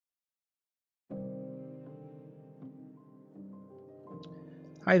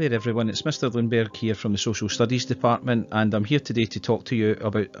Hi there everyone, it's Mr. Lundberg here from the Social Studies Department, and I'm here today to talk to you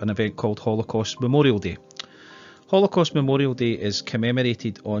about an event called Holocaust Memorial Day. Holocaust Memorial Day is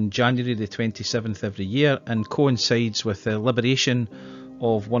commemorated on January the 27th every year and coincides with the liberation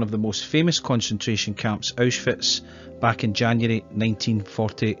of one of the most famous concentration camps, Auschwitz, back in January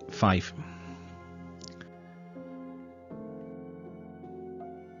 1945.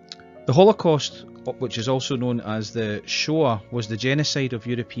 The Holocaust, which is also known as the Shoah, was the genocide of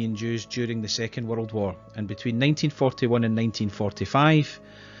European Jews during the Second World War, and between 1941 and 1945,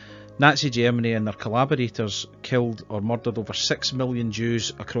 Nazi Germany and their collaborators killed or murdered over 6 million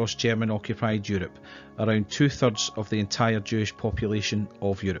Jews across German-occupied Europe, around 2/3 of the entire Jewish population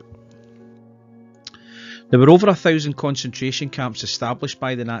of Europe. There were over 1,000 concentration camps established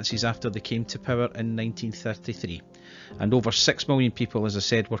by the Nazis after they came to power in 1933, and over 6 million people, as I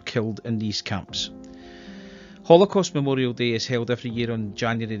said, were killed in these camps. Holocaust Memorial Day is held every year on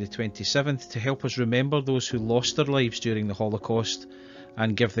January the 27th to help us remember those who lost their lives during the Holocaust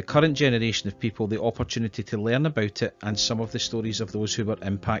and give the current generation of people the opportunity to learn about it and some of the stories of those who were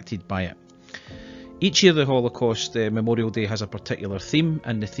impacted by it. Each year the Holocaust Memorial Day has a particular theme,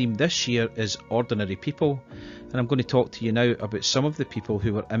 and the theme this year is Ordinary People, and I'm going to talk to you now about some of the people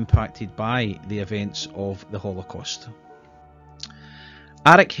who were impacted by the events of the Holocaust.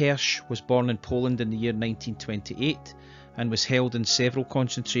 Erich Hirsch was born in Poland in the year 1928 and was held in several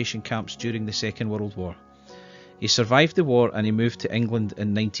concentration camps during the Second World War. He survived the war and he moved to England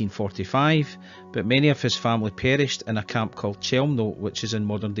in 1945, but many of his family perished in a camp called Chelmno, which is in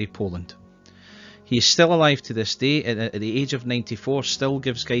modern day Poland. He is still alive to this day, and at the age of 94 still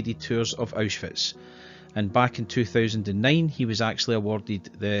gives guided tours of Auschwitz. And back in 2009 he was actually awarded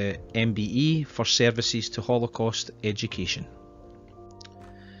the MBE for services to Holocaust education.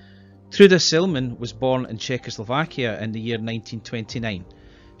 Truda Silman was born in Czechoslovakia in the year 1929.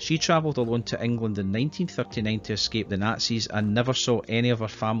 She travelled alone to England in 1939 to escape the Nazis and never saw any of her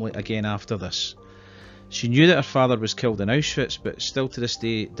family again after this. She knew that her father was killed in Auschwitz, but still to this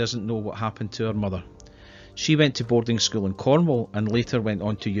day doesn't know what happened to her mother. She went to boarding school in Cornwall and later went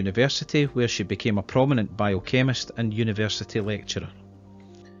on to university, where she became a prominent biochemist and university lecturer.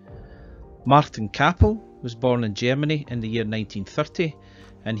 Martin Kappel was born in Germany in the year 1930,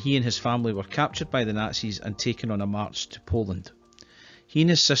 and he and his family were captured by the Nazis and taken on a march to Poland. He and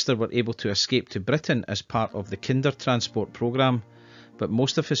his sister were able to escape to Britain as part of the Kindertransport programme, but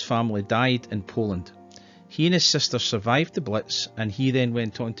most of his family died in Poland. He and his sister survived the Blitz, and he then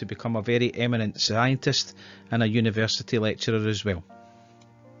went on to become a very eminent scientist and a university lecturer as well.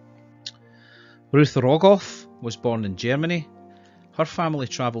 Ruth Rogoff was born in Germany. Her family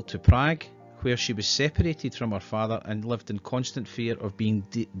travelled to Prague, where she was separated from her father and lived in constant fear of being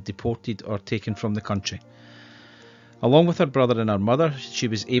deported or taken from the country. Along with her brother and her mother, she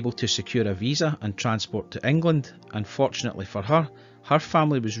was able to secure a visa and transport to England, and fortunately for her, her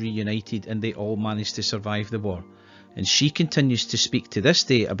family was reunited and they all managed to survive the war. And she continues to speak to this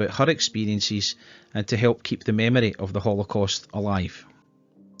day about her experiences and to help keep the memory of the Holocaust alive.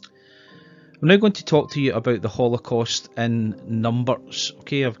 I'm now going to talk to you about the Holocaust in numbers.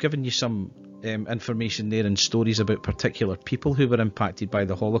 Okay, I've given you some information there and stories about particular people who were impacted by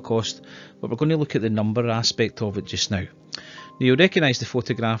the Holocaust, but we're going to look at the number aspect of it just now. Now, you'll recognise the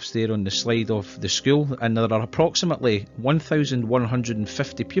photographs there on the slide of the school, and there are approximately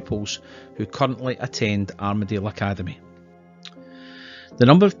 1,150 pupils who currently attend Armadale Academy. The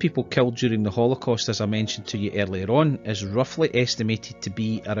number of people killed during the Holocaust, as I mentioned to you earlier on, is roughly estimated to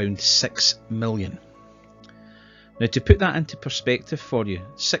be around 6 million. Now, to put that into perspective for you,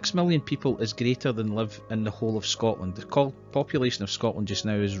 6 million people is greater than live in the whole of Scotland. The population of Scotland just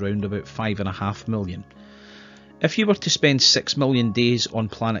now is round about 5.5 million. If you were to spend 6 million days on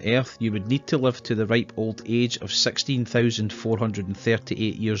planet Earth, you would need to live to the ripe old age of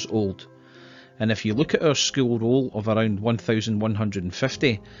 16,438 years old. And if you look at our school roll of around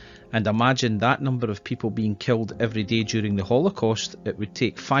 1,150 and imagine that number of people being killed every day during the Holocaust, it would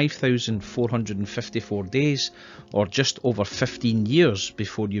take 5,454 days, or just over 15 years,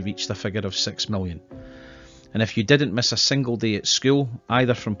 before you reach the figure of 6 million. And if you didn't miss a single day at school,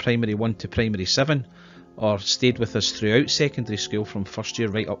 either from primary 1 to primary 7, or stayed with us throughout secondary school from first year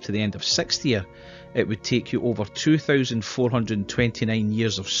right up to the end of 6th year, it would take you over 2,429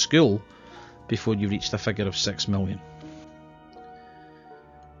 years of school before you reach the figure of 6 million.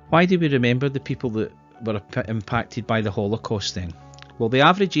 Why do we remember the people that were impacted by the Holocaust then? Well, the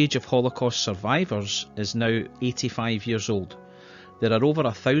average age of Holocaust survivors is now 85 years old. There are over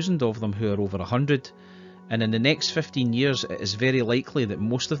 1,000 of them who are over 100, and in the next 15 years it is very likely that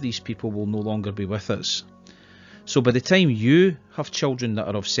most of these people will no longer be with us. So by the time you have children that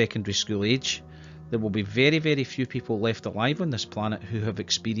are of secondary school age, there will be very, very few people left alive on this planet who have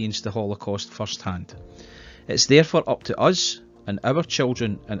experienced the Holocaust firsthand. It's therefore up to us and our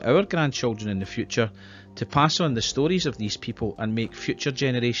children and our grandchildren in the future to pass on the stories of these people and make future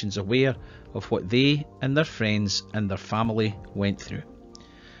generations aware of what they and their friends and their family went through.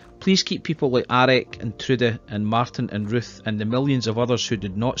 Please keep people like Arek and Trude and Martin and Ruth and the millions of others who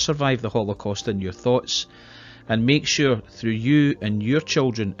did not survive the Holocaust in your thoughts, and make sure through you and your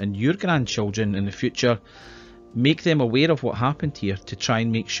children and your grandchildren in the future, make them aware of what happened here to try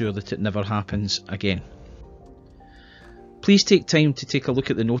and make sure that it never happens again. Please take time to take a look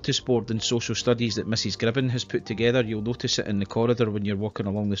at the notice board in social studies that Mrs. Gribben has put together. You'll notice it in the corridor when you're walking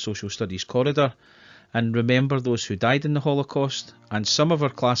along the social studies corridor. And remember those who died in the Holocaust. And some of our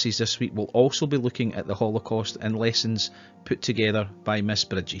classes this week will also be looking at the Holocaust and lessons put together by Miss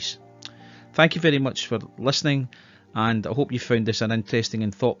Bridges. Thank you very much for listening, and I hope you found this an interesting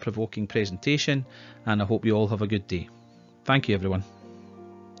and thought-provoking presentation, and I hope you all have a good day. Thank you, everyone.